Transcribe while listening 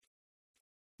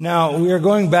Now, we are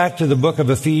going back to the book of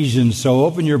Ephesians, so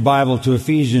open your Bible to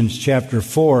Ephesians chapter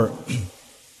 4.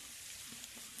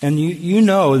 And you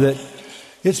know that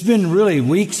it's been really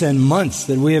weeks and months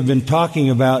that we have been talking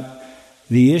about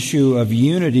the issue of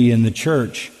unity in the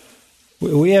church.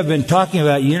 We have been talking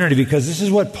about unity because this is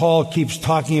what Paul keeps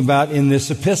talking about in this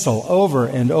epistle over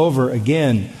and over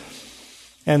again.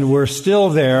 And we're still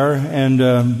there,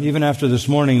 and even after this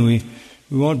morning, we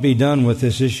won't be done with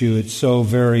this issue. It's so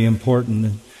very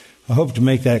important. I hope to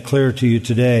make that clear to you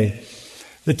today.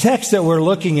 The text that we're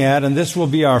looking at, and this will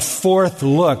be our fourth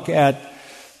look at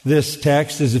this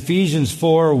text, is Ephesians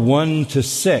 4,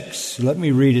 1-6. Let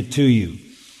me read it to you.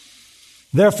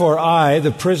 Therefore I,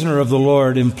 the prisoner of the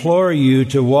Lord, implore you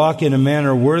to walk in a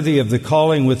manner worthy of the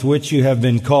calling with which you have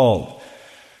been called,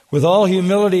 with all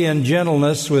humility and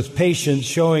gentleness, with patience,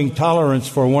 showing tolerance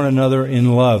for one another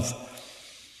in love,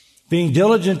 being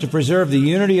diligent to preserve the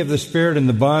unity of the Spirit in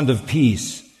the bond of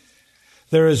peace.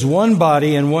 There is one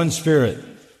body and one Spirit,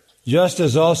 just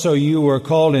as also you were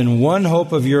called in one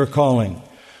hope of your calling,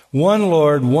 one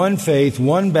Lord, one faith,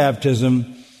 one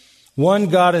baptism, one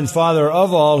God and Father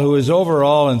of all, who is over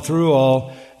all and through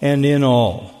all and in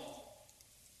all.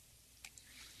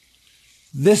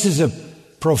 This is a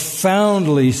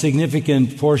profoundly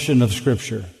significant portion of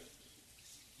Scripture.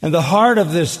 And the heart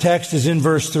of this text is in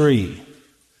verse 3,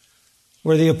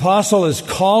 where the apostle is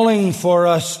calling for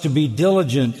us to be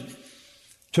diligent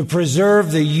to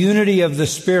preserve the unity of the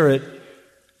Spirit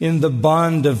in the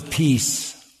bond of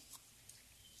peace.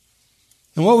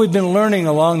 And what we've been learning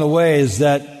along the way is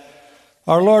that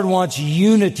our Lord wants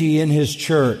unity in His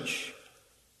church.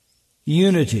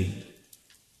 Unity.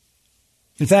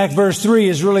 In fact, verse 3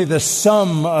 is really the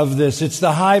sum of this. It's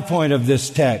the high point of this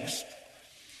text.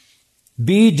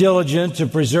 Be diligent to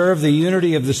preserve the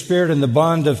unity of the Spirit in the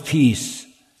bond of peace.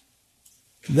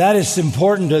 That is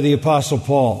important to the Apostle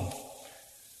Paul.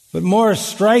 But more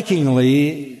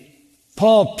strikingly,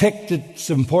 Paul picked its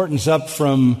importance up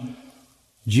from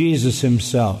Jesus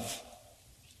himself.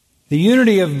 The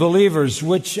unity of believers,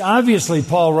 which obviously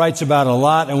Paul writes about a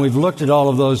lot, and we've looked at all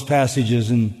of those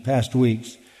passages in past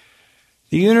weeks.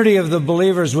 The unity of the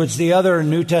believers, which the other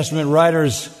New Testament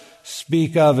writers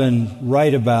speak of and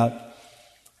write about,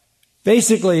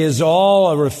 basically is all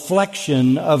a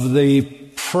reflection of the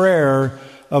prayer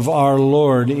of our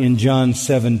Lord in John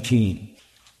 17.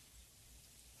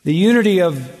 The unity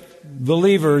of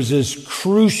believers is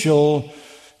crucial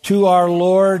to our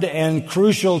Lord and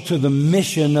crucial to the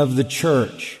mission of the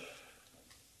church.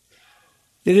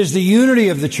 It is the unity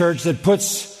of the church that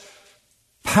puts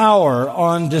power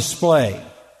on display,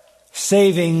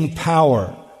 saving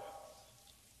power.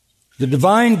 The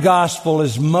divine gospel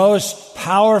is most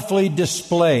powerfully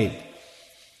displayed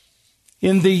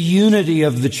in the unity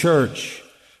of the church,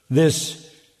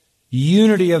 this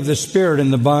unity of the Spirit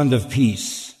in the bond of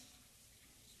peace.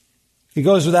 It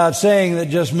goes without saying that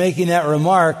just making that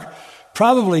remark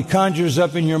probably conjures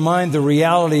up in your mind the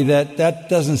reality that that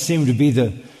doesn't seem to be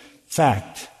the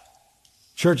fact.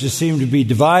 Churches seem to be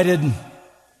divided,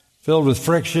 filled with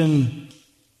friction,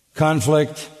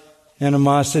 conflict,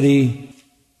 animosity,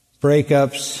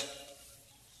 breakups,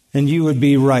 and you would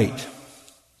be right.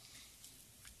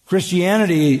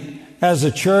 Christianity as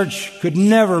a church could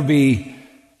never be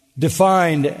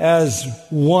defined as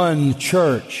one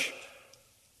church.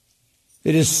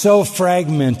 It is so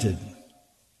fragmented.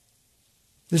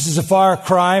 This is a far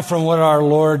cry from what our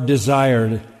Lord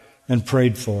desired and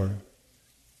prayed for.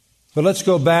 But let's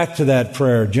go back to that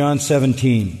prayer, John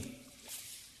 17,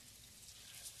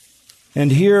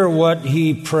 and hear what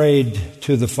He prayed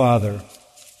to the Father.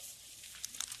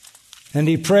 And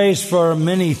He prays for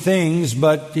many things,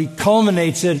 but He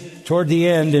culminates it toward the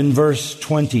end in verse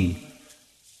 20.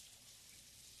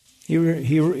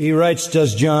 He writes,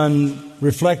 does John,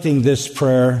 reflecting this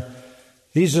prayer,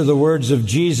 these are the words of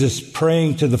Jesus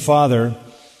praying to the Father.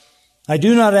 I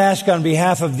do not ask on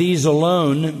behalf of these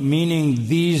alone, meaning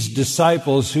these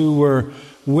disciples who were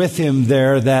with Him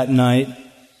there that night,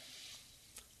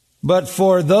 but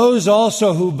for those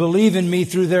also who believe in me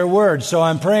through their word. So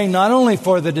I'm praying not only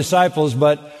for the disciples,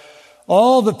 but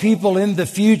all the people in the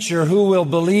future who will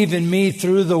believe in me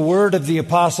through the word of the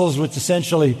apostles, which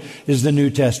essentially is the New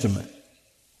Testament.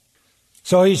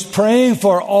 So he's praying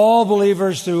for all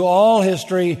believers through all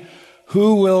history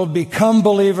who will become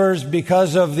believers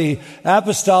because of the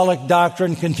apostolic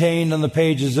doctrine contained on the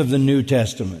pages of the New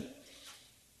Testament.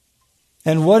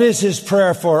 And what is his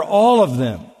prayer for all of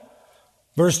them?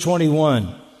 Verse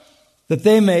 21, that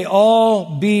they may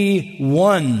all be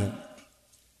one.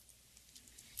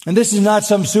 And this is not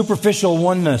some superficial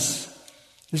oneness.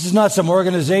 This is not some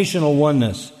organizational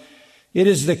oneness. It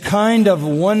is the kind of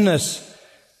oneness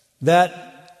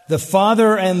that the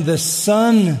Father and the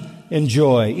Son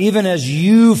enjoy, even as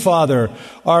you, Father,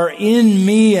 are in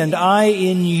me and I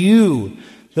in you,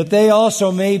 that they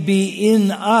also may be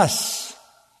in us.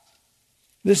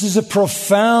 This is a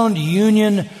profound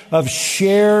union of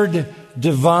shared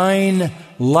divine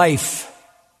life.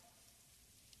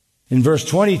 In verse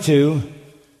 22,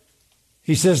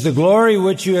 he says, the glory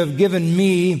which you have given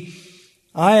me,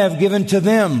 I have given to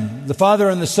them. The Father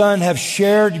and the Son have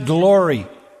shared glory.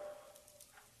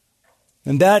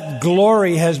 And that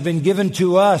glory has been given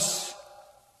to us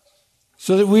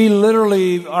so that we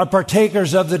literally are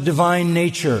partakers of the divine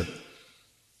nature.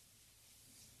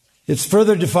 It's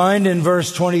further defined in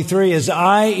verse 23 as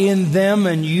I in them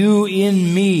and you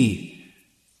in me,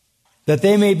 that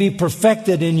they may be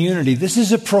perfected in unity. This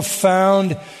is a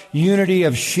profound unity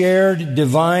of shared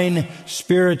divine,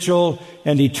 spiritual,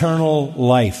 and eternal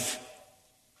life.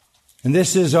 And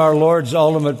this is our Lord's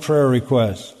ultimate prayer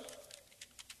request.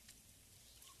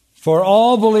 For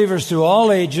all believers through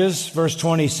all ages, verse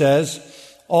 20 says,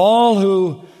 all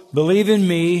who believe in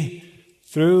me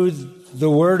through the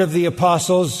word of the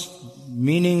apostles,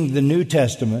 meaning the New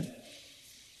Testament.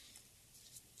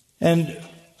 And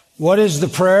what is the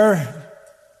prayer?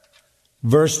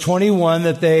 Verse 21,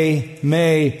 that they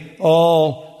may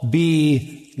all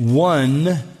be one.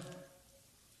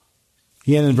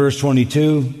 Again in verse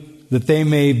 22, that they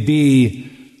may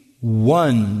be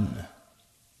one.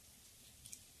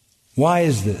 Why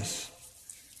is this?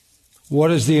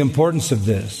 What is the importance of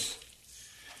this?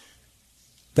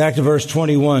 Back to verse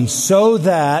 21. So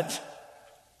that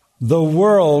the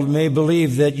world may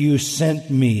believe that you sent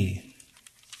me.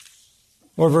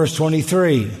 Or verse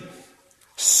 23.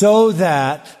 So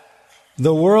that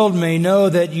the world may know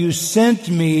that you sent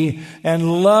me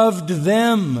and loved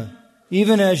them,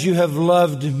 even as you have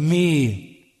loved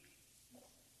me.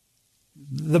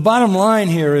 The bottom line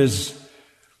here is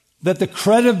that the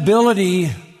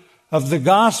credibility of the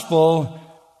gospel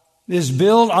is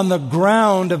built on the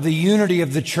ground of the unity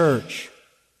of the church.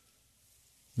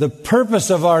 The purpose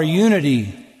of our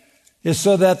unity is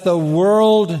so that the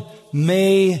world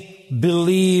may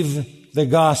believe the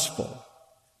gospel.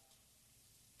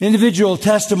 Individual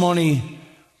testimony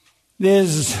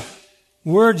is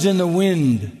words in the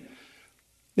wind.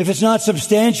 If it's not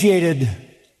substantiated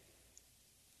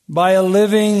by a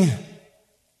living,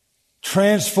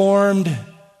 transformed,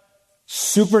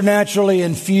 supernaturally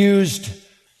infused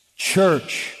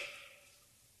church.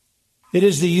 It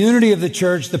is the unity of the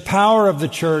church, the power of the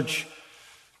church,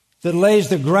 that lays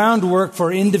the groundwork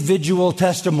for individual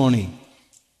testimony.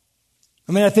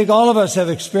 I mean, I think all of us have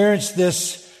experienced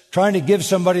this, trying to give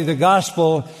somebody the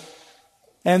gospel,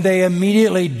 and they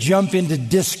immediately jump into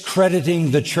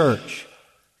discrediting the church.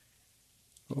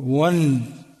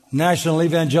 One national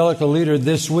evangelical leader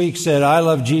this week said, I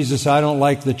love Jesus, I don't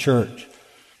like the church.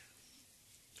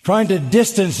 Trying to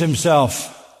distance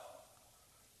himself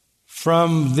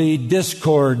from the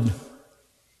discord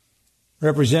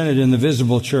represented in the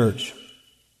visible church.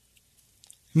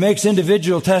 It makes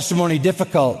individual testimony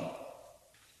difficult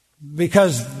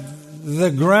because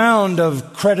the ground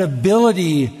of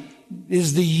credibility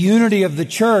is the unity of the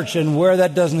church, and where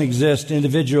that doesn't exist,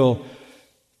 individual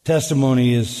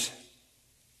testimony is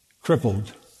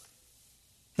crippled.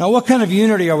 Now, what kind of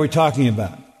unity are we talking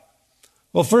about?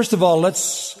 Well, first of all,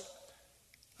 let's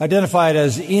identify it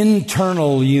as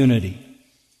internal unity.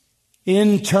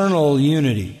 Internal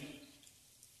unity.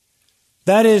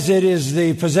 That is, it is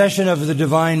the possession of the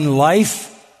divine life.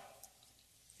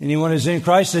 Anyone who's in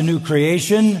Christ, a new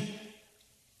creation.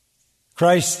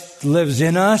 Christ lives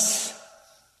in us.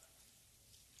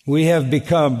 We have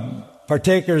become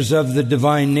partakers of the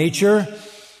divine nature.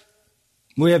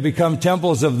 We have become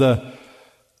temples of the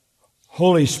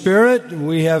Holy Spirit.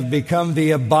 We have become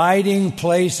the abiding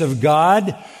place of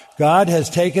God. God has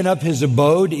taken up His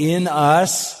abode in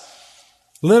us.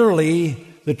 Literally,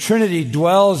 the Trinity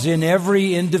dwells in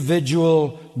every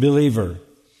individual believer.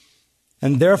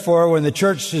 And therefore, when the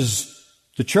church is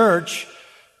the church,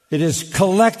 it is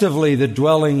collectively the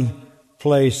dwelling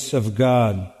place of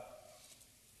God.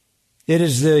 It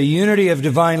is the unity of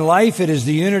divine life. It is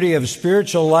the unity of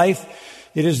spiritual life.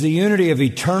 It is the unity of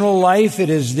eternal life. It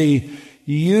is the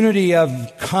unity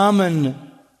of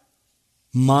common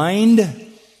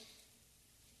mind,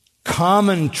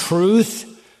 common truth,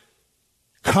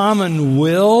 common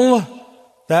will,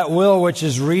 that will which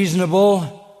is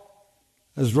reasonable,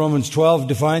 as Romans 12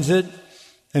 defines it,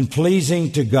 and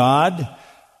pleasing to God.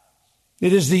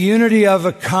 It is the unity of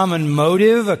a common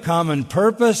motive, a common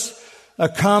purpose, a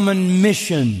common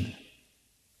mission.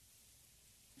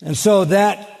 And so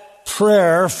that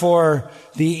prayer for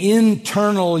the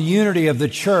internal unity of the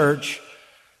church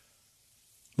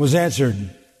was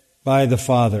answered by the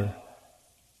Father.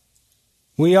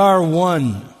 We are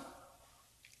one.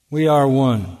 We are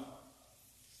one.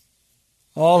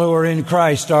 All who are in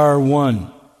Christ are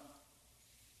one.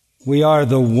 We are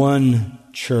the one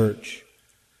church.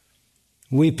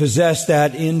 We possess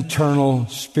that internal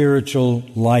spiritual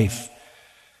life.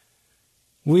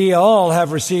 We all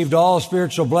have received all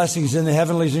spiritual blessings in the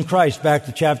heavenlies in Christ, back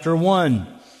to chapter 1.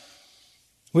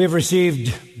 We have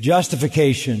received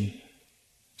justification,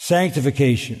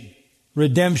 sanctification,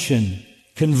 redemption,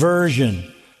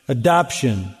 conversion,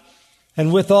 adoption,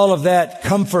 and with all of that,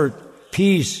 comfort,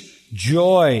 peace,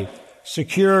 joy,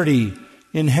 security,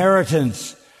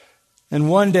 inheritance, and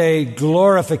one day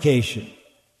glorification.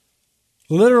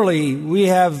 Literally, we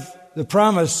have the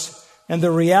promise and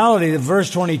the reality of verse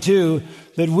 22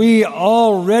 that we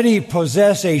already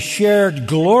possess a shared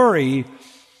glory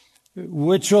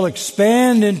which will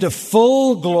expand into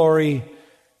full glory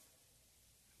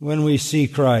when we see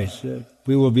Christ.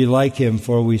 We will be like Him,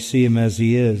 for we see Him as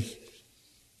He is.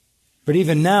 But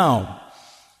even now,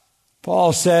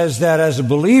 Paul says that as a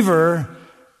believer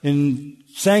in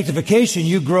sanctification,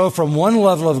 you grow from one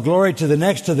level of glory to the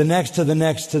next, to the next, to the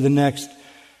next, to the next,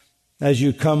 as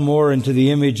you come more into the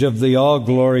image of the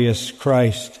all-glorious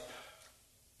Christ.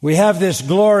 We have this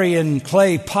glory in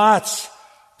clay pots,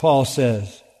 Paul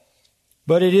says.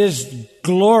 But it is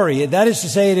glory. That is to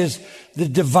say, it is the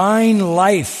divine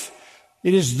life.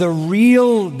 It is the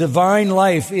real divine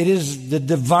life. It is the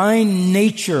divine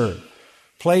nature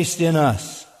placed in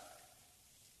us.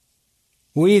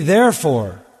 We,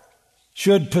 therefore,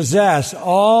 should possess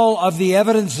all of the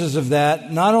evidences of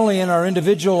that, not only in our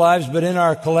individual lives, but in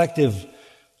our collective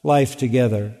life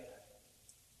together.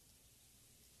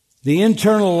 The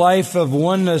internal life of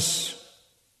oneness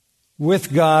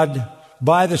with God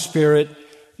by the Spirit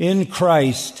in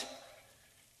Christ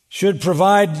should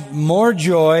provide more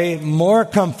joy, more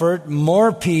comfort,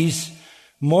 more peace,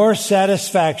 more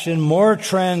satisfaction, more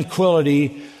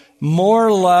tranquility,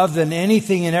 more love than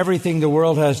anything and everything the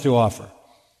world has to offer.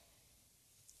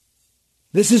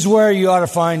 This is where you ought to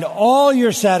find all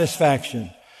your satisfaction,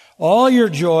 all your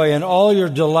joy, and all your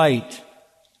delight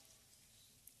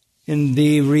in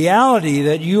the reality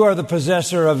that you are the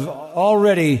possessor of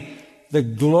already the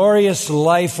glorious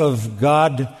life of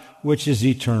God, which is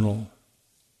eternal.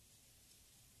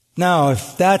 Now,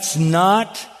 if that's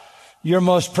not your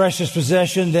most precious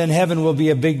possession, then heaven will be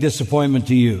a big disappointment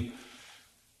to you.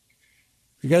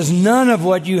 Because none of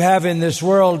what you have in this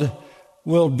world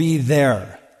will be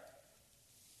there.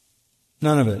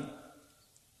 None of it.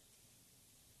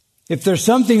 If there's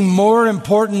something more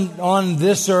important on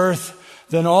this earth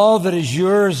than all that is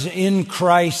yours in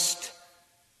Christ,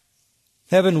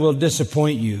 heaven will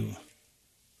disappoint you.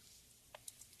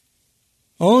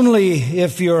 Only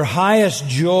if your highest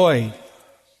joy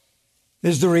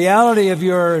is the reality of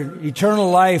your eternal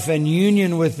life and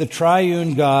union with the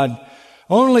triune God,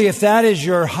 only if that is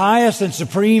your highest and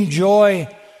supreme joy,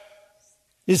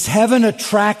 is heaven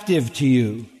attractive to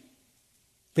you.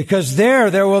 Because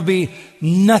there will be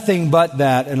nothing but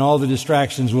that, and all the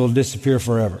distractions will disappear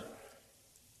forever.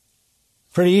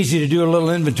 Pretty easy to do a little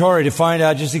inventory to find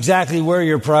out just exactly where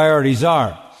your priorities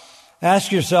are.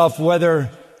 Ask yourself whether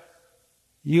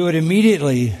you would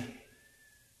immediately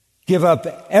give up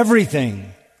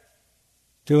everything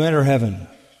to enter heaven.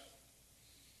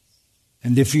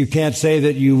 And if you can't say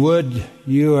that you would,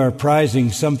 you are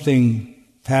prizing something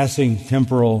passing,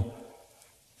 temporal,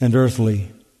 and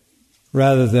earthly,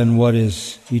 rather than what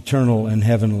is eternal and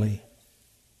heavenly.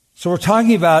 So we're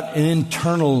talking about an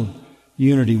internal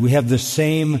unity. We have the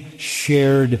same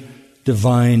shared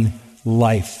divine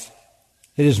life.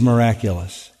 It is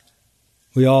miraculous.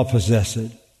 We all possess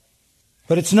it.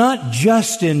 But it's not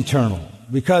just internal,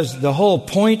 because the whole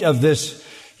point of this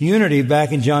unity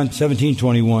back in John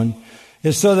 17:21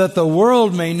 is so that the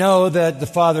world may know that the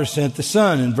Father sent the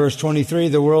Son. In verse 23,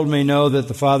 the world may know that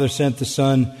the Father sent the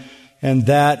Son and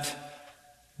that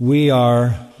we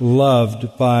are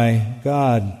loved by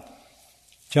God.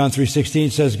 John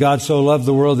 3:16 says, God so loved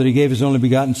the world that He gave His only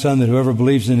begotten Son, that whoever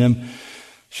believes in Him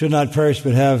should not perish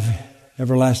but have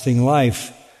everlasting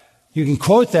life. You can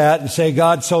quote that and say,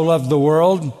 God so loved the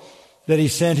world that He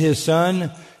sent His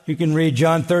Son. You can read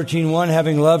John 13:1,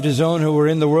 having loved His own who were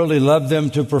in the world, He loved them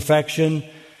to perfection.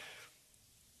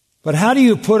 But how do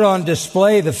you put on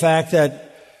display the fact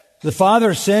that the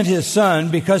Father sent His Son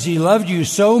because He loved you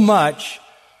so much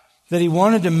that He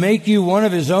wanted to make you one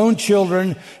of His own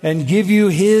children and give you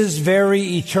His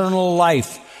very eternal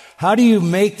life? How do you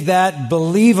make that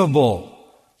believable?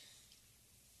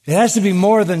 It has to be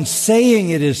more than saying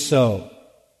it is so.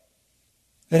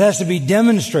 It has to be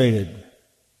demonstrated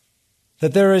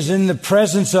that there is in the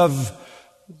presence of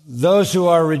those who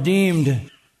are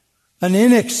redeemed an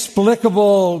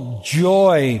inexplicable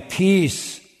joy,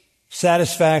 peace,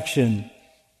 satisfaction,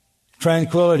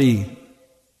 tranquility,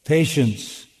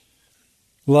 patience,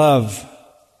 love,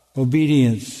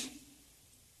 obedience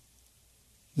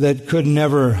that could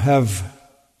never have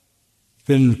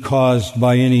been caused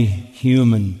by any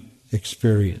human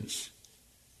experience.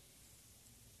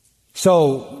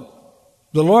 So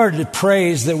the Lord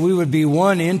prays that we would be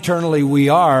one internally, we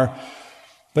are,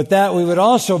 but that we would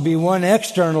also be one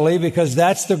externally, because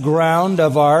that's the ground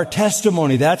of our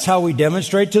testimony. That's how we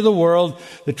demonstrate to the world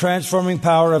the transforming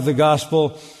power of the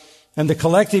gospel and the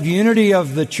collective unity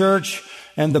of the church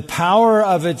and the power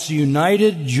of its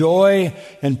united joy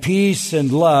and peace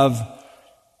and love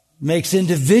makes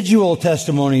individual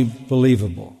testimony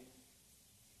believable.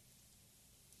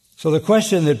 So the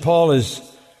question that Paul is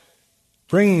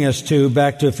bringing us to,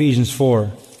 back to Ephesians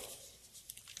 4,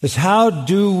 is how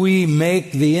do we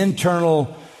make the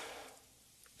internal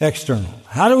external?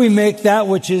 How do we make that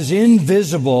which is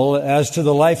invisible as to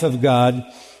the life of God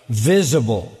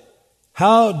visible?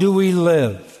 How do we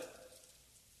live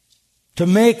to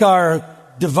make our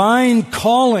divine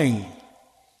calling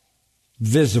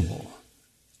visible?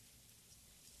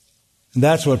 And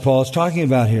that's what Paul is talking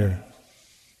about here.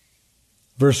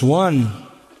 Verse 1,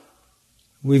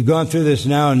 we've gone through this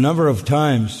now a number of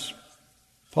times.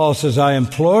 Paul says, I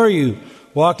implore you,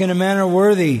 walk in a manner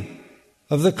worthy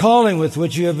of the calling with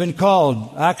which you have been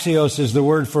called. Axios is the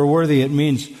word for worthy. It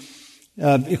means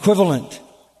equivalent.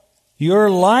 Your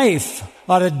life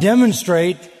ought to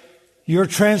demonstrate your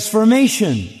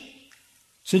transformation.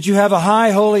 Since you have a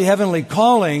high, holy, heavenly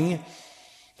calling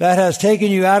that has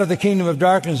taken you out of the kingdom of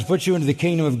darkness and put you into the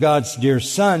kingdom of God's dear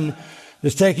Son,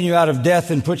 that's taken you out of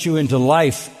death and put you into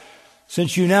life.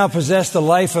 Since you now possess the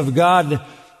life of God,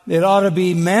 it ought to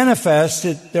be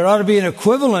manifest. There ought to be an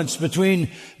equivalence between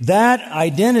that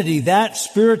identity, that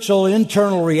spiritual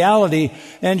internal reality,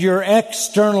 and your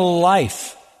external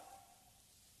life.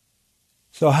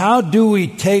 So how do we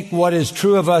take what is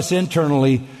true of us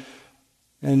internally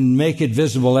and make it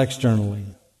visible externally?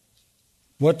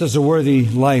 What does a worthy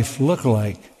life look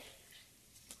like?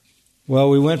 Well,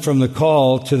 we went from the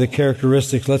call to the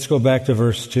characteristics. Let's go back to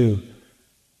verse 2.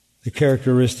 The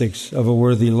characteristics of a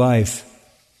worthy life.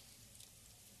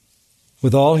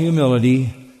 With all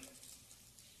humility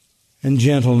and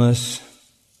gentleness,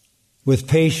 with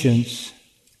patience,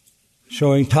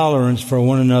 showing tolerance for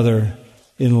one another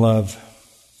in love.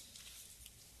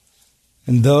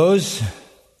 And those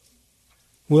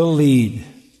will lead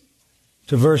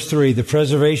to verse 3, the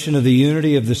preservation of the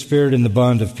unity of the Spirit in the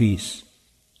bond of peace.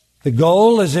 The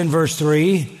goal is in verse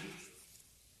 3,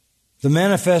 the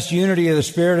manifest unity of the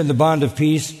Spirit in the bond of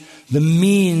peace. The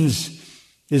means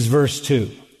is verse 2.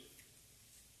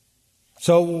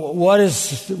 So what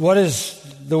is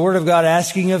the Word of God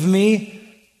asking of me?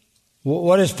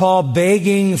 What is Paul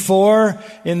begging for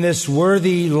in this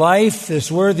worthy life,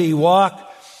 this worthy walk?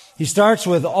 He starts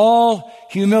with all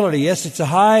humility. Yes, it's a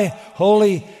high,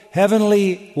 holy,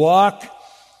 heavenly walk.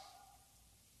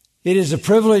 It is a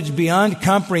privilege beyond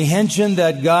comprehension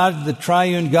that God, the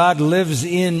triune God, lives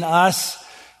in us.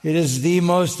 It is the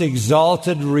most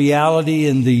exalted reality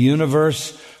in the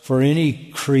universe for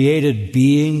any created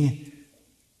being.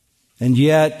 And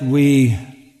yet we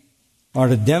are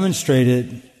to demonstrate it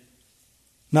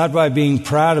not by being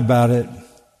proud about it,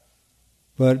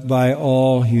 but by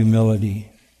all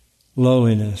humility,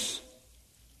 lowliness.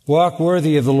 Walk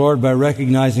worthy of the Lord by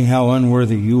recognizing how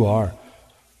unworthy you are.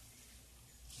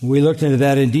 We looked into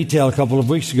that in detail a couple of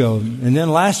weeks ago. And then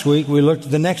last week we looked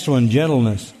at the next one,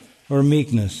 gentleness or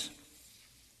meekness.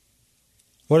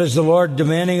 What is the Lord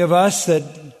demanding of us? That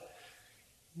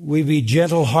we be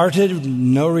gentle-hearted,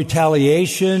 no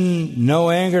retaliation, no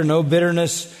anger, no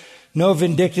bitterness, no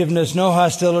vindictiveness, no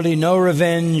hostility, no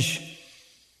revenge.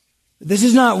 This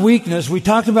is not weakness. We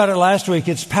talked about it last week.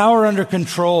 It's power under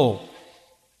control.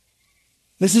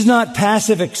 This is not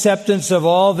passive acceptance of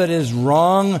all that is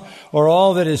wrong or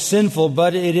all that is sinful,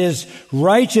 but it is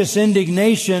righteous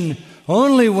indignation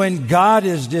only when God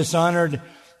is dishonored,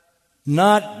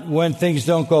 not when things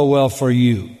don't go well for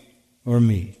you or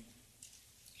me.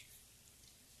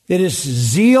 It is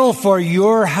zeal for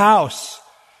your house,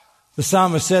 the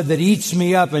psalmist said, that eats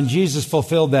me up, and Jesus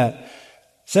fulfilled that.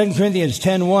 2 Corinthians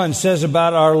 10:1 says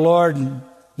about our Lord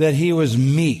that He was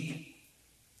meek.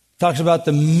 Talks about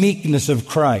the meekness of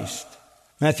Christ.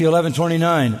 Matthew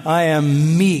 11:29, I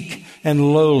am meek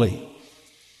and lowly.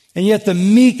 And yet the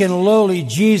meek and lowly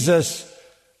Jesus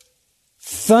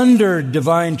thundered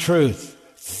divine truth,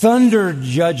 thundered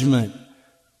judgment,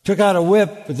 took out a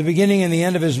whip at the beginning and the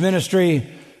end of his ministry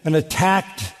and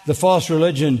attacked the false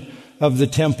religion of the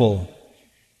temple.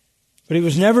 But he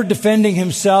was never defending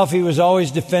himself. He was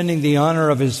always defending the honor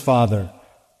of his Father.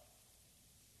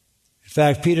 In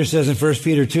fact, Peter says in 1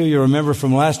 Peter 2, you remember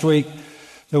from last week,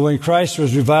 that when Christ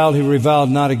was reviled, he reviled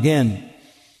not again.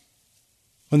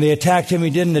 When they attacked him, he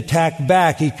didn't attack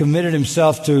back. He committed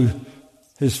himself to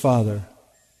his Father.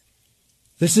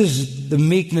 This is the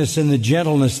meekness and the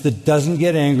gentleness that doesn't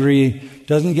get angry,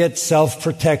 doesn't get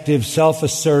self-protective,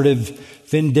 self-assertive,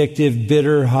 vindictive,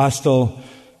 bitter, hostile,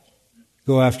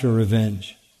 go after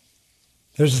revenge.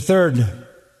 There's a third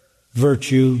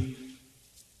virtue,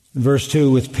 verse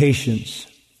 2, with patience.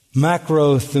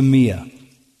 Macrothumia.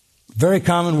 Very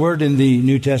common word in the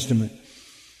New Testament.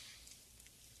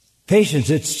 Patience,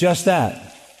 it's just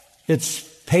that. It's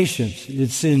patience.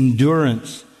 It's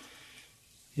endurance.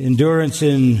 Endurance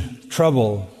in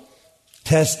trouble,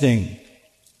 testing,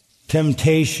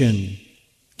 temptation,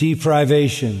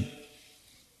 deprivation.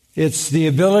 It's the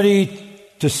ability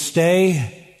to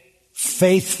stay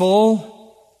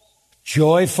faithful,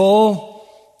 joyful,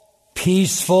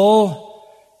 peaceful,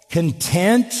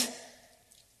 content,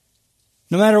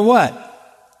 no matter what.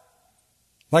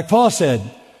 Like Paul said,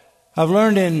 I've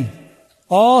learned in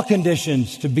all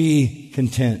conditions to be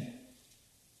content.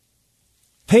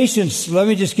 Patience, let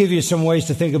me just give you some ways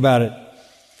to think about it,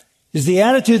 is the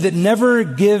attitude that never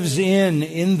gives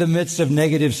in the midst of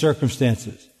negative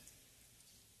circumstances.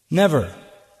 Never.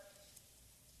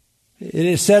 It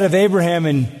is said of Abraham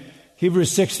in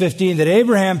Hebrews 6:15 that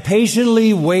Abraham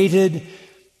patiently waited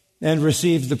and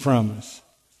received the promise.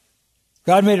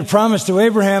 God made a promise to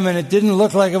Abraham, and it didn't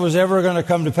look like it was ever going to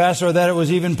come to pass or that it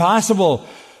was even possible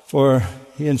for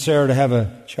he and Sarah to have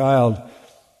a child.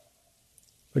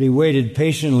 But he waited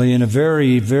patiently in a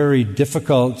very, very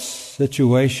difficult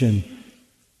situation.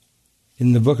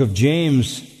 In the book of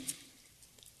James,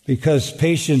 because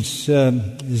patience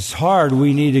is hard,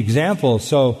 we need examples.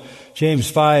 So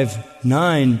James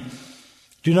 5:9,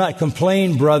 do not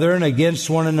complain, brethren, against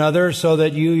one another, so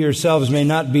that you yourselves may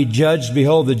not be judged.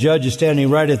 Behold, the judge is standing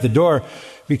right at the door.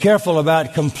 Be careful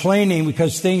about complaining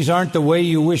because things aren't the way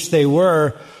you wish they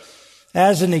were.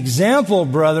 As an example,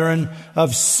 brethren,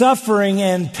 of suffering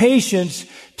and patience,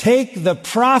 take the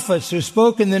prophets who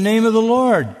spoke in the name of the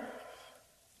Lord.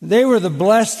 They were the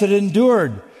blessed that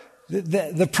endured.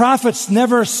 The prophets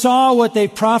never saw what they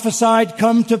prophesied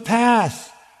come to pass.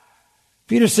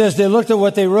 Peter says they looked at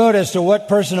what they wrote as to what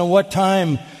person and what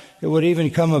time it would even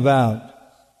come about.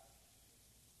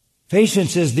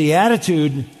 Patience is the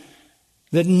attitude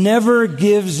that never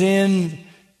gives in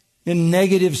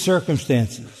negative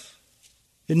circumstances.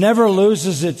 It never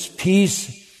loses its peace,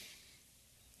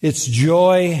 its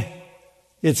joy,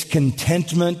 its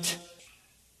contentment,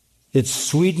 its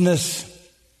sweetness,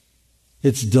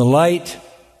 its delight,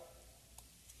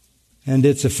 and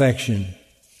its affection.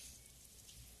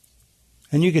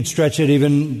 And you could stretch it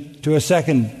even to a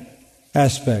second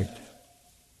aspect.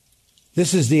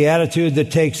 This is the attitude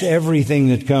that takes everything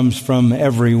that comes from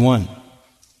everyone.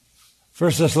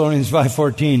 1 Thessalonians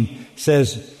 5:14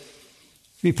 says,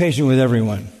 be patient with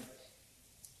everyone.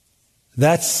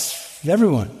 That's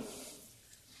everyone.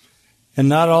 And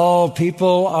not all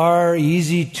people are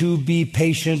easy to be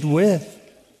patient with.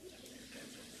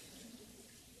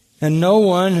 And no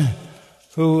one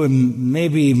who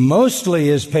maybe mostly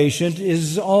is patient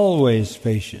is always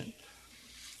patient.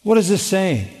 What is this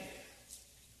saying?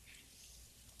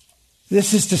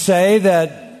 This is to say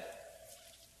that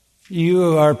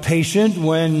you are patient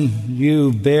when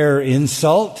you bear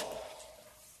insult,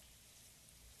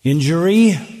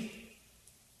 injury,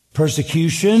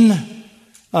 persecution,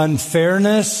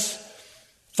 unfairness,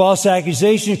 false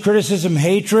accusation, criticism,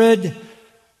 hatred,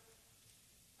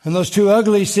 and those two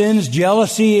ugly sins,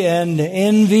 jealousy and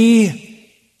envy.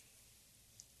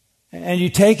 And you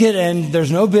take it and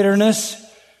there's no bitterness,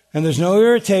 and there's no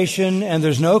irritation, and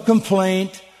there's no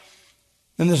complaint,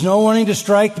 and there's no wanting to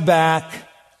strike back.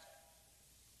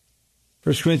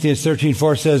 1 Corinthians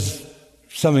 13:4 says,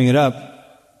 summing it up,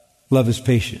 love is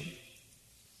patient.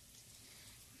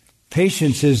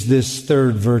 Patience is this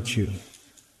third virtue.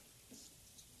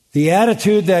 The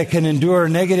attitude that can endure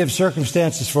negative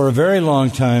circumstances for a very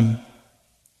long time.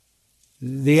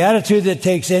 The attitude that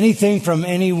takes anything from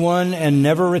anyone and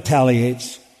never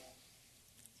retaliates.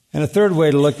 And a third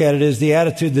way to look at it is the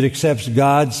attitude that accepts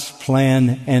God's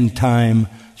plan and time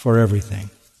for everything.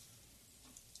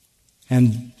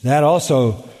 And that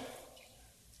also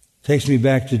takes me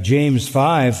back to James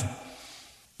 5.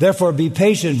 Therefore be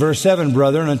patient, verse 7,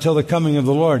 brethren, until the coming of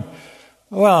the Lord.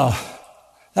 Well,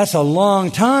 That's a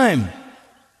long time.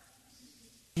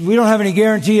 We don't have any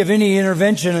guarantee of any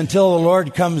intervention until the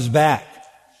Lord comes back.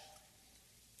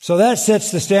 So that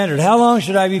sets the standard. How long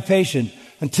should I be patient?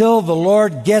 Until the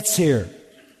Lord gets here.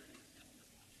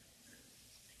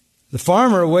 The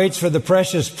farmer waits for the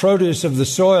precious produce of the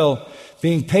soil,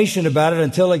 being patient about it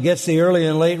until it gets the early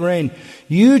and late rain.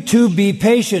 You too be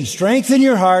patient. Strengthen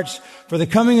your hearts, for the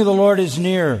coming of the Lord is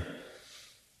near.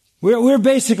 We're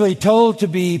basically told to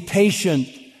be patient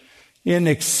in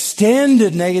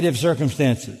extended negative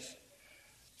circumstances.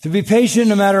 To be patient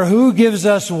no matter who gives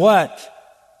us what.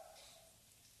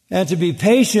 And to be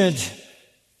patient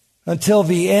until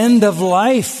the end of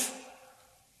life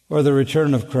or the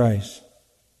return of Christ.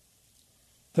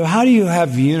 So how do you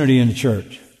have unity in the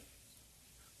church?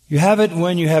 You have it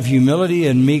when you have humility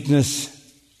and meekness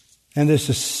and this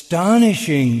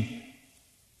astonishing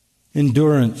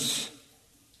endurance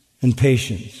and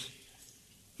patience.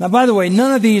 Now, by the way,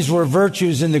 none of these were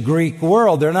virtues in the Greek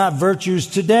world. They're not virtues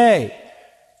today.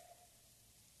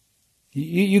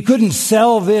 You couldn't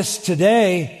sell this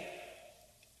today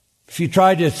if you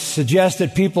tried to suggest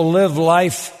that people live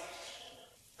life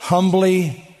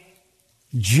humbly,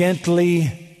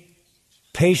 gently,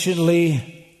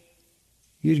 patiently.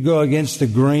 You'd go against the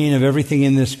grain of everything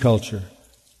in this culture.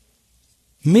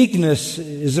 Meekness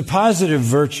is a positive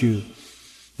virtue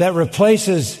that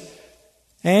replaces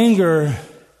anger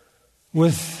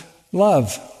with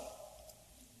love.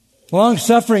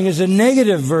 Long-suffering is a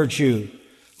negative virtue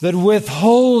that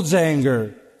withholds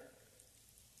anger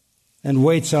and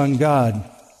waits on God.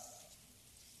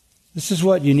 This is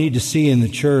what you need to see in the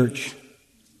church.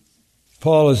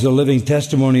 Paul is a living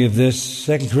testimony of this.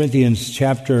 2 Corinthians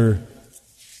chapter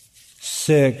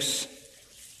 6, a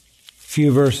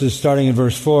few verses starting in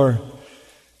verse 4.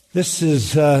 This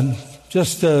is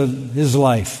just his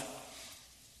life.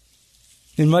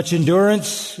 In much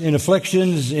endurance, in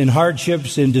afflictions, in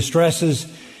hardships, in distresses,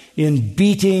 in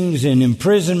beatings, in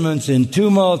imprisonments, in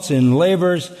tumults, in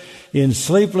labors, in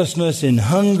sleeplessness, in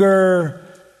hunger,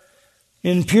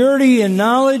 in purity, in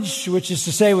knowledge, which is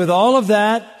to say, with all of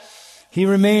that, he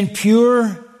remained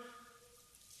pure.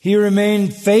 He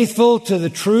remained faithful to the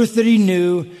truth that he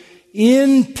knew,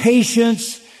 in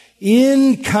patience,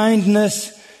 in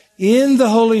kindness, in the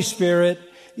Holy Spirit,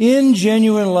 in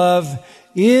genuine love,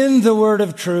 in the word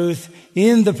of truth,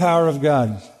 in the power of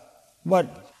God.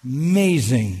 What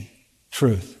amazing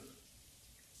truth.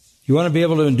 You want to be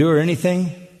able to endure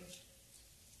anything?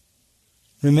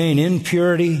 Remain in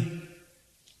purity,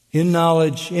 in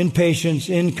knowledge, in patience,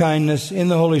 in kindness, in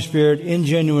the Holy Spirit, in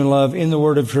genuine love, in the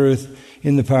word of truth,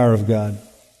 in the power of God.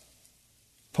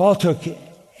 Paul took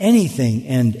anything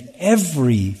and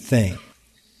everything.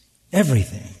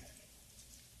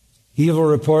 Evil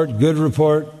report, good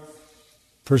report,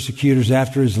 persecutors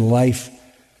after his life.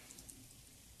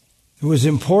 It was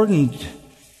important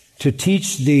to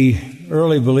teach the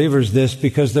early believers this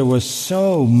because there was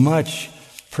so much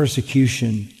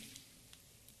persecution.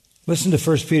 Listen to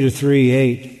 1 Peter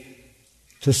 3:8.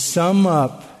 To sum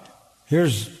up,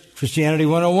 here's Christianity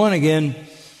 101 again.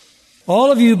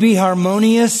 All of you be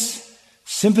harmonious,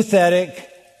 sympathetic,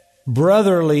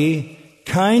 brotherly,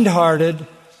 kind-hearted,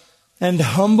 and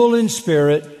humble in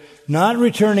spirit, not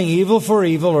returning evil for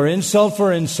evil or insult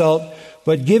for insult,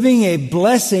 but giving a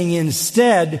blessing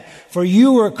instead, for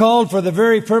you were called for the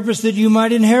very purpose that you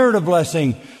might inherit a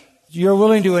blessing. You're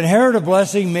willing to inherit a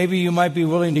blessing, maybe you might be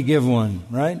willing to give one,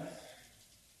 right?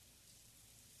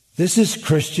 This is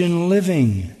Christian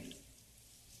living.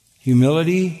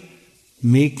 Humility,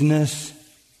 meekness,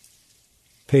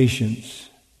 patience.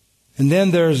 And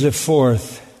then there's a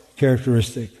fourth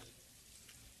characteristic.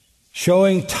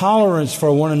 Showing tolerance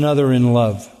for one another in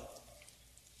love.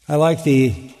 I like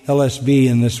the LSB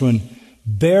in this one.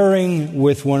 Bearing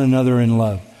with one another in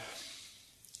love.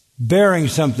 Bearing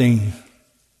something.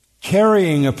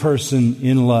 Carrying a person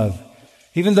in love.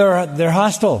 Even though they're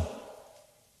hostile.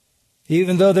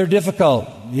 Even though they're difficult.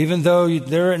 Even though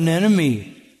they're an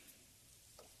enemy.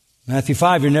 Matthew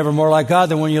 5, you're never more like God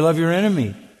than when you love your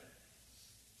enemy.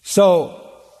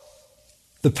 So,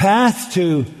 the path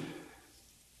to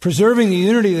preserving the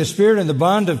unity of the Spirit and the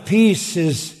bond of peace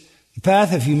is the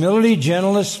path of humility,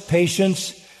 gentleness,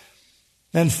 patience,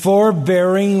 and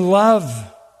forbearing love.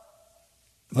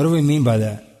 What do we mean by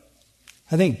that?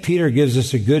 I think Peter gives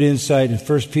us a good insight in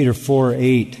 1 Peter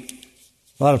 4:8.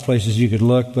 A lot of places you could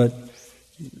look, but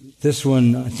this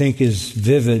one I think is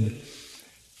vivid.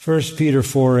 1 Peter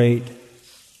 4:8.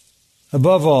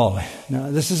 Above all. Now,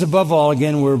 this is above all.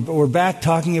 Again, we're back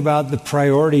talking about the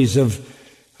priorities of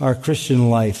our Christian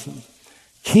life.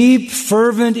 Keep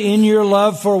fervent in your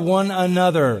love for one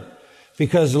another,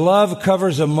 because love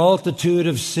covers a multitude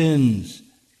of sins.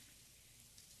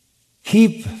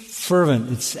 Keep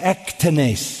fervent. It's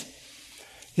ektenes.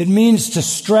 It means to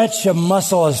stretch a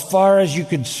muscle as far as you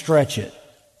could stretch it.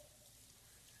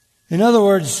 In other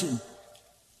words,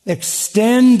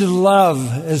 extend love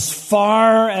as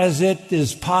far as it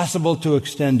is possible to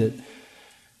extend it.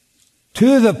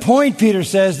 To the point, Peter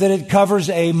says, that it covers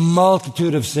a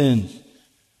multitude of sins.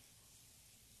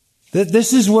 That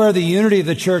this is where the unity of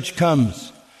the church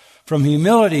comes, from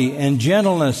humility and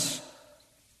gentleness,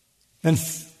 and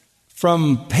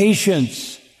from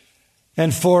patience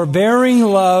and forbearing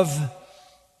love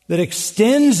that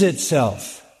extends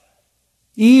itself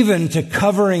even to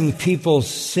covering people's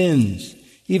sins,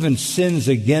 even sins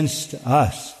against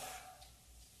us.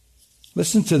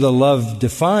 Listen to the love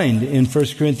defined in 1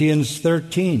 Corinthians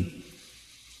 13.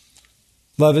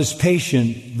 Love is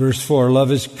patient, verse 4.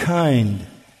 Love is kind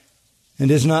and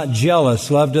is not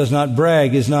jealous. Love does not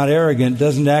brag, is not arrogant,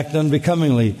 doesn't act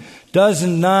unbecomingly, does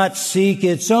not seek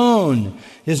its own,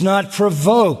 is not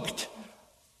provoked,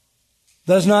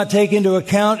 does not take into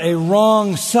account a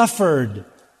wrong suffered,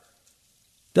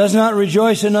 does not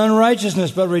rejoice in unrighteousness,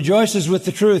 but rejoices with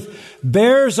the truth,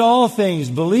 bears all things,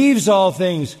 believes all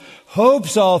things,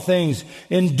 hopes all things,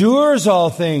 endures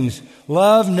all things.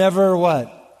 Love never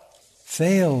what?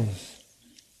 Fails.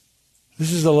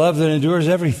 This is the love that endures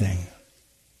everything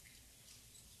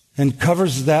and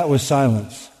covers that with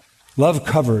silence. Love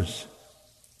covers.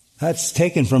 That's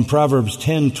taken from Proverbs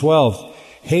 10:12.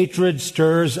 Hatred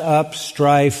stirs up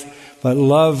strife, but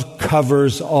love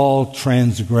covers all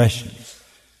transgressions.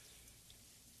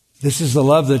 This is the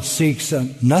love that seeks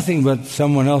nothing but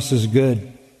someone else's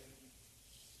good.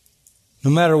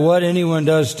 No matter what anyone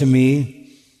does to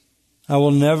me, I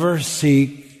will never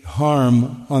seek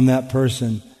harm on that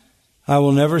person. I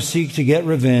will never seek to get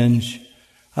revenge.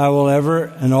 I will ever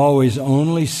and always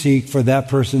only seek for that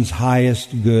person's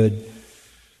highest good.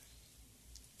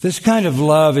 This kind of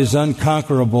love is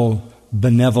unconquerable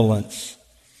benevolence.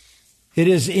 It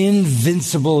is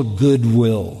invincible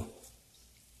goodwill.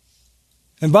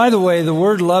 And by the way, the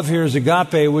word love here is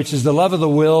agape, which is the love of the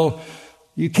will.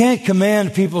 You can't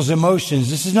command people's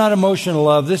emotions. This is not emotional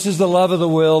love. This is the love of the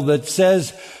will that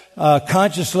says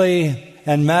consciously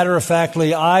and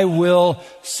matter-of-factly, I will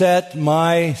set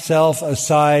myself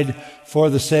aside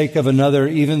for the sake of another,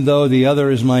 even though the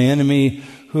other is my enemy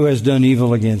who has done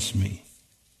evil against me.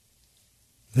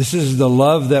 This is the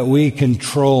love that we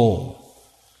control.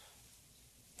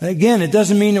 Again, it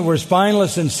doesn't mean that we're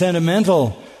spineless and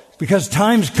sentimental, because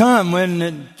times come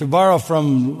when, to borrow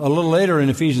from a little later in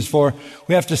Ephesians 4,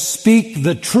 we have to speak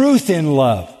the truth in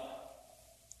love.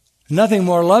 Nothing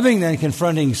more loving than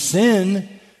confronting sin.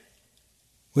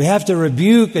 We have to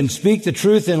rebuke and speak the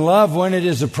truth in love when it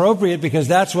is appropriate, because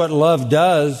that's what love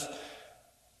does.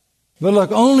 But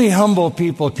look, only humble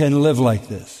people can live like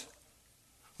this.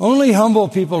 Only humble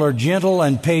people are gentle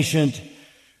and patient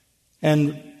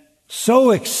and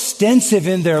so extensive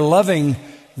in their loving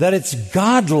that it's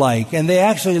godlike, and they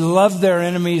actually love their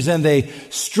enemies and they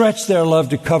stretch their love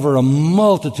to cover a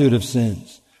multitude of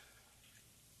sins.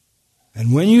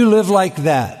 And when you live like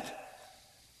that,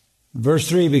 verse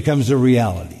 3 becomes a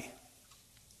reality.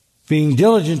 Being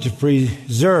diligent to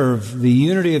preserve the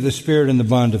unity of the Spirit in the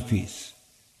bond of peace.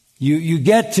 You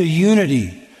get to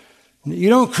unity. You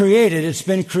don't create it. It's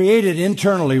been created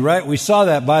internally, right? We saw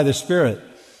that by the Spirit.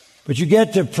 But you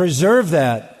get to preserve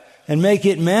that and make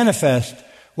it manifest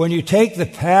when you take the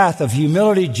path of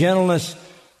humility, gentleness,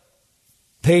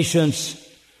 patience,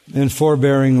 and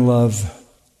forbearing love.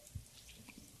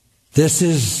 This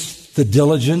is the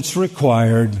diligence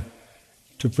required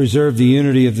to preserve the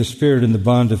unity of the Spirit in the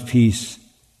bond of peace.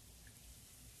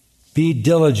 Be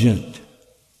diligent.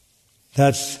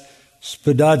 That's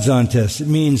spidadzantes. It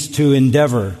means to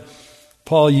endeavor.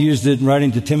 Paul used it in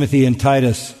writing to Timothy and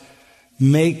Titus.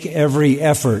 Make every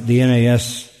effort. The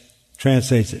NAS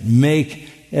translates it. Make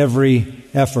every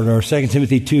effort. Or 2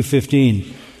 Timothy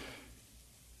 2:15.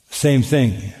 Same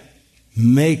thing.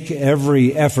 Make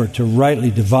every effort to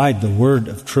rightly divide the word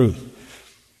of truth.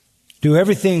 Do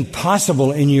everything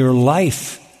possible in your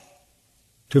life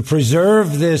to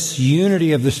preserve this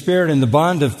unity of the Spirit and the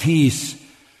bond of peace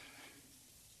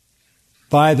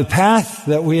by the path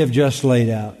that we have just laid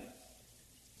out.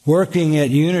 Working at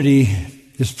unity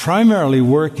is primarily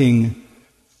working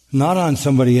not on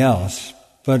somebody else,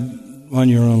 but on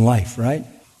your own life, right?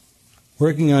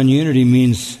 Working on unity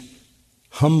means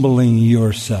humbling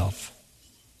yourself.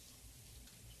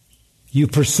 You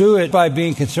pursue it by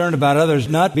being concerned about others,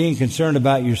 not being concerned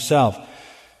about yourself.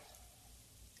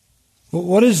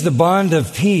 What is the bond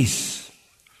of peace?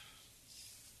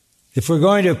 If we're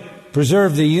going to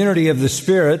preserve the unity of the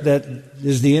Spirit, that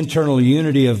is the internal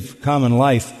unity of common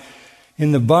life,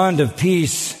 in the bond of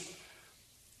peace.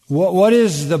 What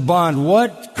is the bond?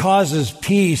 What causes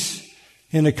peace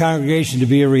in a congregation to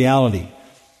be a reality?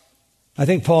 I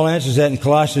think Paul answers that in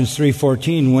Colossians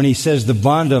 3:14 when he says the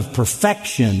bond of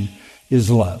perfection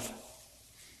is love.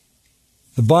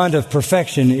 The bond of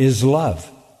perfection is love.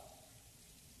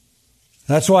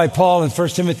 That's why Paul in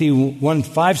 1 Timothy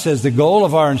 1:5 says the goal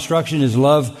of our instruction is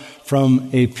love from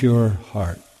a pure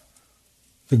heart.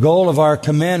 The goal of our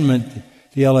commandment,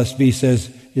 the LSB says,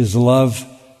 is love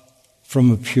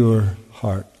from a pure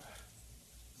heart.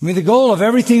 I mean, the goal of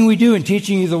everything we do in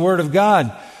teaching you the Word of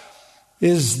God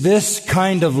is this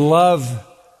kind of love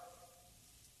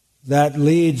that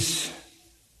leads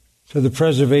to the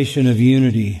preservation of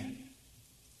unity,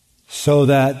 so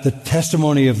that the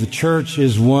testimony of the church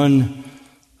is one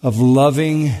of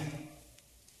loving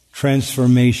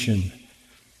transformation.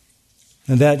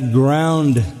 And that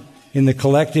ground in the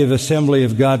collective assembly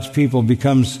of God's people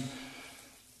becomes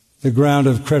the ground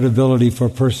of credibility for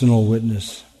personal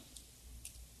witness.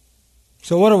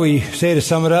 So what do we say to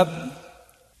sum it up?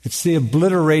 It's the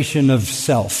obliteration of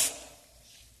self.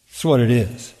 That's what it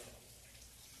is.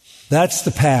 That's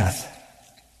the path.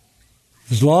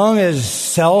 As long as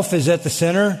self is at the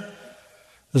center,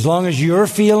 as long as your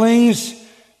feelings,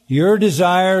 your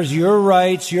desires, your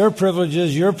rights, your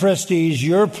privileges, your prestige,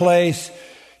 your place,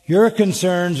 your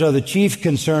concerns are the chief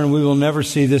concern, we will never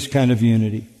see this kind of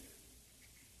unity.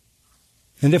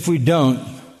 And if we don't,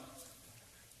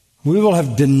 we will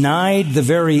have denied the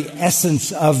very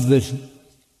essence of the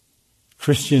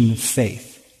Christian faith.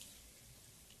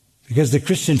 Because the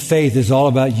Christian faith is all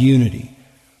about unity.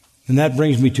 And that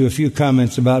brings me to a few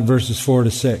comments about verses 4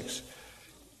 to 6.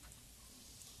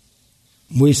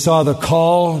 We saw the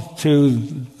call to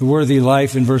the worthy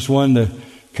life in verse 1, the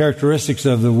characteristics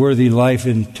of the worthy life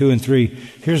in 2 and 3.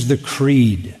 Here's the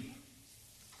creed.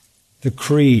 The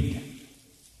creed.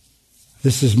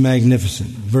 This is magnificent.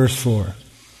 Verse 4.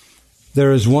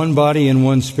 There is one body and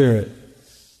one Spirit,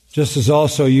 just as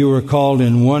also you were called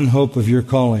in one hope of your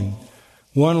calling.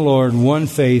 One Lord, one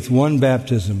faith, one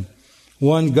baptism,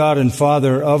 one God and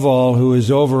Father of all, who is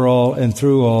over all and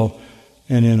through all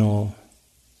and in all.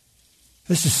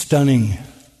 This is stunning,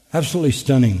 absolutely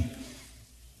stunning.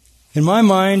 In my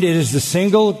mind, it is the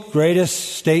single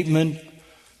greatest statement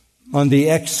on the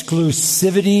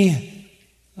exclusivity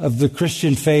of the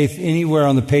Christian faith anywhere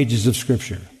on the pages of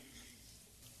Scripture.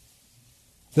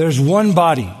 There's one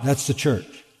body, that's the church.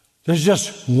 There's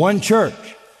just one church.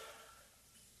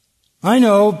 I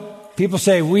know people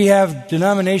say we have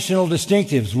denominational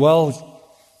distinctives. Well,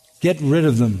 get rid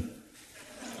of them.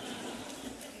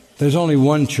 There's only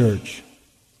one church.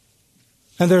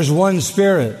 And there's one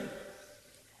Spirit.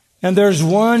 And there's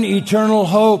one eternal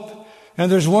hope.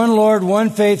 And there's one Lord,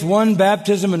 one faith, one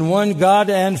baptism, and one God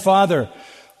and Father.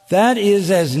 That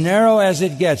is as narrow as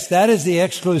it gets. That is the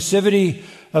exclusivity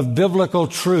of biblical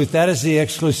truth. That is the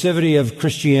exclusivity of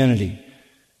Christianity.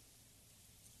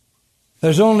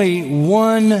 There's only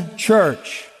one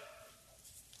church,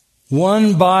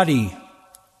 one body,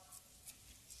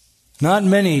 not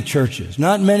many churches,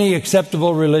 not many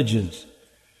acceptable religions,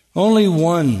 only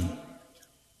one.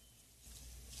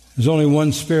 There's only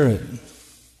one Spirit,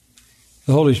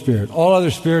 the Holy Spirit. All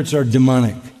other spirits are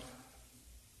demonic,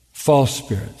 false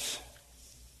spirits.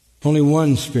 Only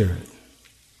one Spirit.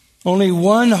 Only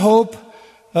one hope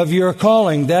of your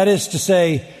calling. That is to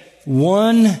say,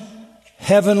 one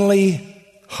heavenly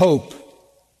hope.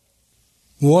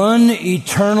 One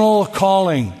eternal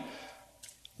calling.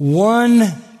 One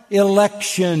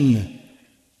election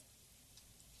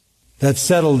that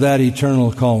settled that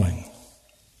eternal calling.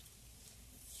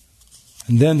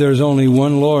 And then there's only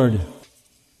one Lord.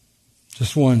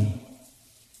 Just one.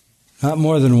 Not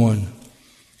more than one.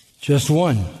 Just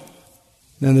one.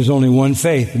 Then there's only one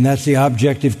faith, and that's the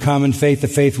objective common faith, the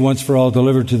faith once for all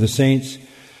delivered to the saints,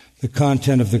 the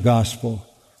content of the gospel.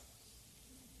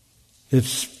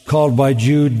 It's called by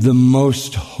Jude the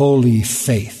most holy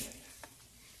faith.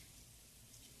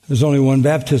 There's only one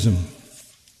baptism.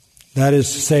 That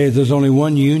is to say, there's only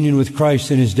one union with Christ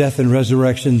in His death and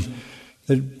resurrection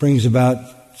that brings about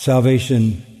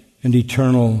salvation and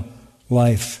eternal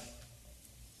life.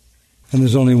 And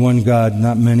there's only one God,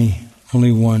 not many,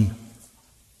 only one.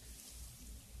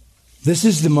 This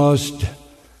is the most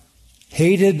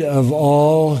hated of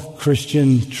all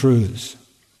Christian truths,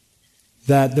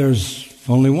 that there's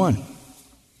only one.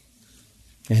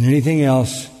 And anything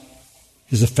else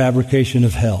is a fabrication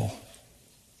of hell.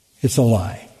 It's a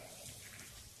lie.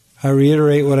 I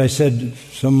reiterate what I said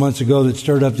some months ago that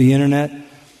stirred up the internet.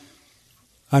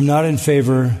 I'm not in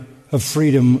favor of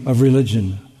freedom of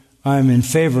religion. I'm in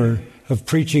favor of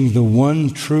preaching the one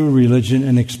true religion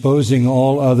and exposing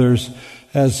all others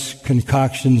as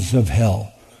concoctions of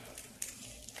hell.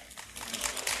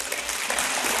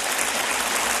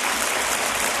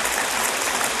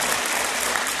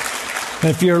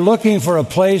 If you're looking for a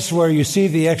place where you see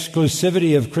the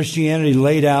exclusivity of Christianity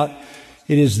laid out,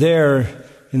 it is there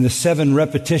in the 7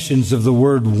 repetitions of the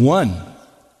word one.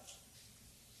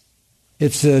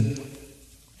 It's a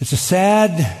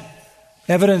sad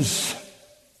evidence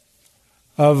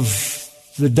of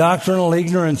the doctrinal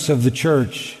ignorance of the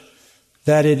church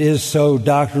that it is so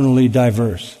doctrinally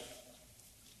diverse.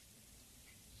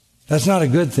 That's not a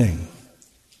good thing,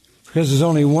 because there's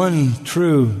only one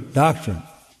true doctrine.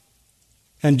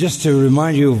 And just to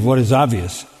remind you of what is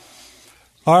obvious,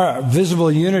 our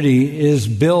visible unity is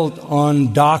built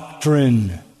on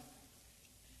doctrine.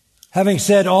 Having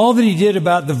said all that he did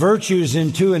about the virtues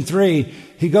in 2 and 3,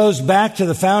 he goes back to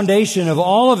the foundation of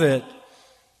all of it,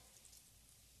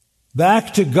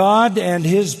 back to God and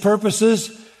His purposes.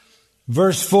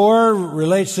 Verse 4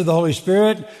 relates to the Holy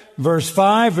Spirit. Verse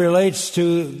 5 relates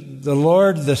to the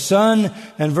Lord, the Son.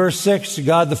 And verse 6 to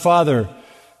God the Father.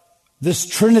 This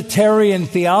Trinitarian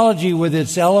theology with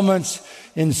its elements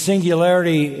in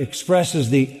singularity expresses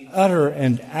the utter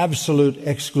and absolute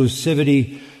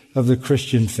exclusivity of the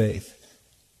Christian faith.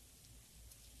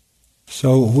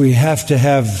 So we have to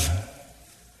have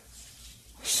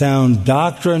sound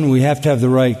doctrine. We have to have the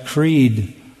right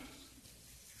creed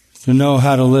to know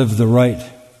how to live the right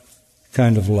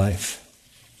kind of life.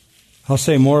 I'll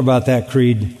say more about that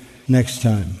creed next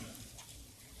time.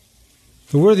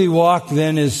 The worthy walk,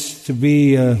 then, is to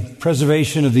be a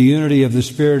preservation of the unity of the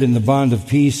Spirit in the bond of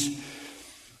peace.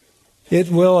 It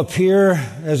will appear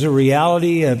as a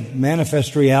reality, a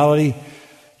manifest reality,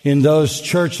 in those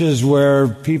churches where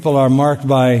people are marked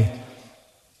by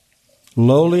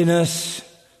lowliness,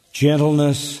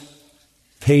 gentleness,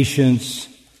 patience,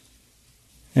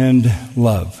 and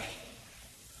love.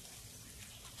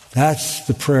 That's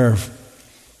the prayer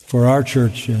for our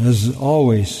church, as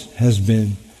always has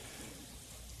been.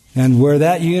 And where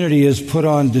that unity is put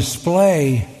on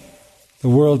display, the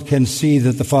world can see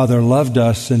that the Father loved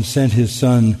us and sent His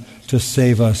Son to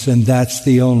save us. And that's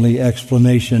the only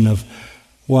explanation of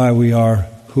why we are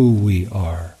who we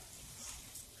are.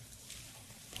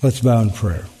 Let's bow in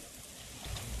prayer.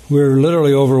 We're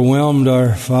literally overwhelmed,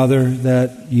 our Father,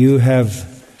 that You have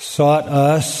sought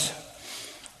us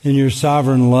in Your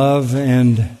sovereign love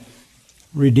and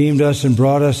redeemed us and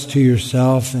brought us to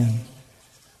Yourself and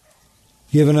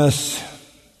given us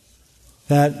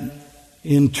that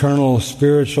internal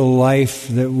spiritual life,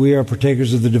 that we are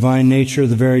partakers of the divine nature,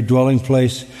 the very dwelling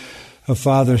place of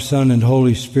Father, Son, and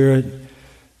Holy Spirit,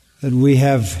 that we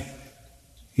have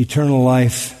eternal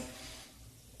life.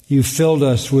 You filled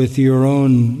us with Your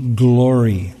own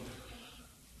glory.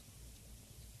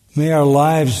 May our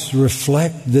lives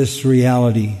reflect this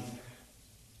reality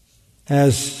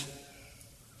as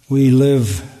we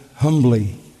live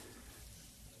humbly,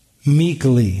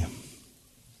 meekly,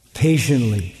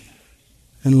 patiently,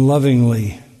 and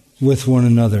lovingly with one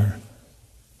another,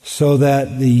 so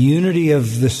that the unity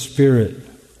of the Spirit,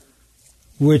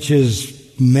 which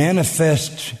is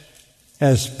manifest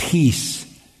as peace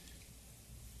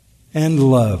and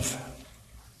love,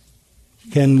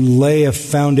 can lay a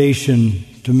foundation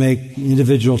to make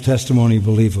individual testimony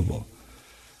believable.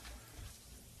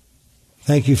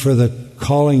 Thank You for the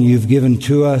calling You've given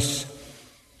to us.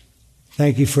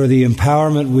 Thank You for the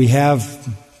empowerment we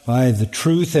have by the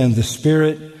truth and the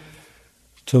Spirit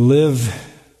to live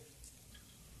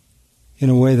in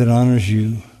a way that honors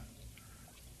You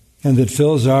and that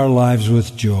fills our lives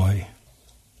with joy.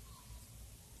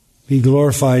 Be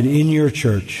glorified in Your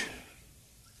church.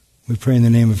 We pray in the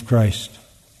name of Christ.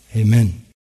 Amen.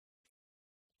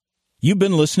 You've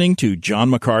been listening to John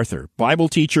MacArthur, Bible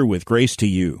teacher with Grace to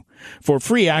You. For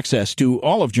free access to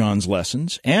all of John's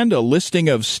lessons and a listing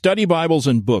of study Bibles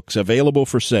and books available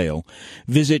for sale,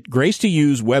 visit Grace to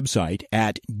You's website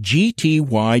at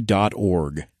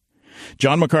gty.org.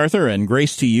 John MacArthur and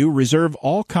Grace to You reserve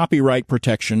all copyright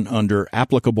protection under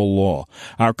applicable law.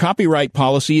 Our copyright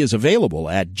policy is available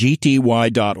at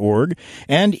gty.org,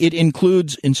 and it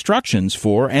includes instructions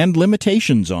for and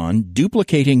limitations on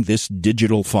duplicating this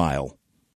digital file.